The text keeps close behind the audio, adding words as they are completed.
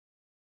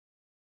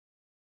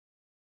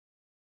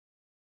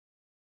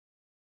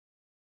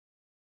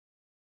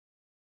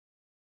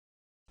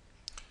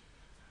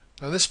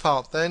Now this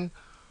part then,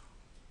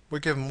 we're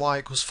given y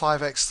equals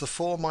 5x to the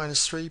 4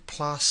 minus 3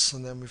 plus,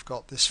 and then we've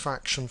got this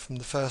fraction from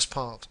the first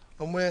part,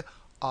 and we're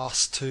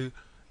asked to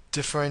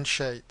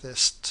differentiate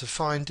this to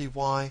find dy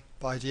by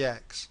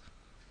dx.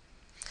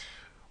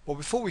 Well,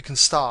 before we can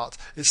start,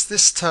 it's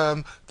this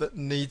term that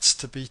needs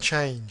to be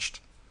changed.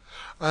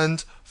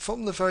 And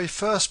from the very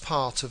first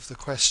part of the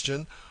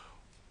question,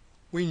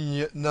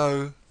 we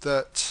know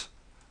that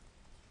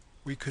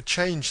we could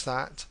change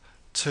that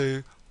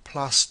to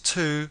plus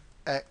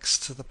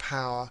 2x to the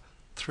power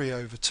 3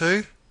 over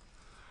 2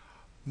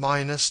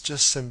 minus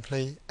just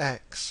simply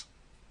x.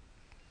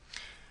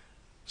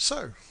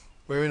 So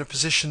we're in a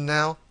position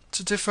now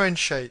to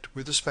differentiate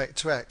with respect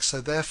to x.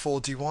 So therefore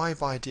dy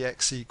by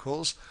dx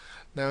equals,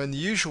 now in the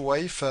usual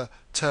way for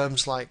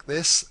terms like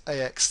this,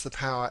 ax to the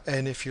power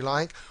n if you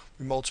like,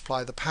 we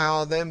multiply the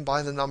power then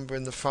by the number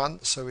in the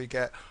front, so we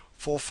get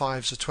 4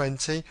 5s are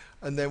 20,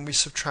 and then we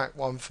subtract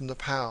 1 from the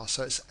power,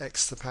 so it's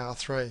x to the power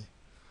 3.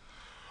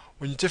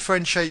 When you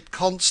differentiate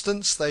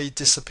constants, they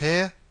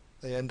disappear,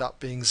 they end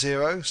up being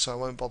 0, so I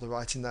won't bother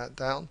writing that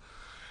down.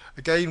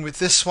 Again with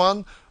this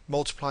one,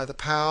 multiply the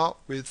power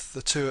with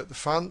the 2 at the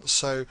front,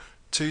 so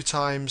 2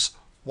 times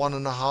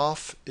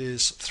 1.5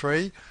 is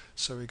 3,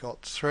 so we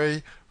got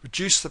 3.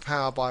 Reduce the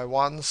power by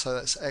 1, so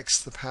that's x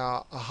to the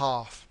power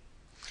 1/2.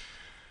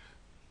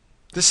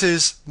 This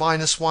is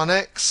minus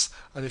 1x,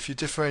 and if you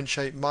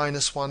differentiate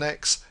minus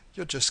 1x,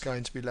 you're just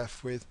going to be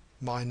left with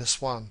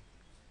minus 1.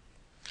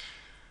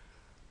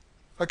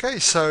 Okay,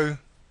 so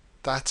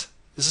that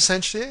is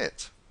essentially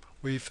it.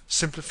 We've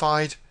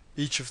simplified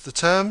each of the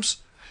terms.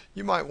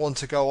 You might want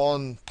to go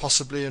on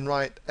possibly and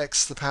write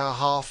x to the power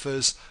 1/2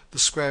 as the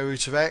square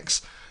root of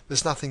x.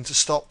 There's nothing to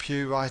stop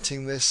you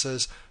writing this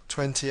as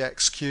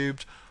 20x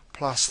cubed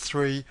plus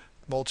 3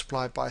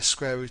 multiplied by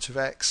square root of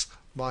x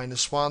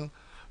minus 1.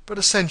 But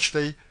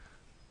essentially,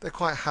 they're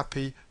quite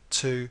happy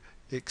to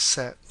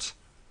accept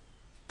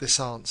this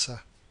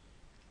answer.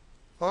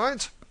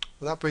 Alright,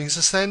 well, that brings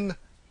us then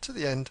to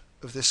the end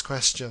of this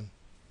question.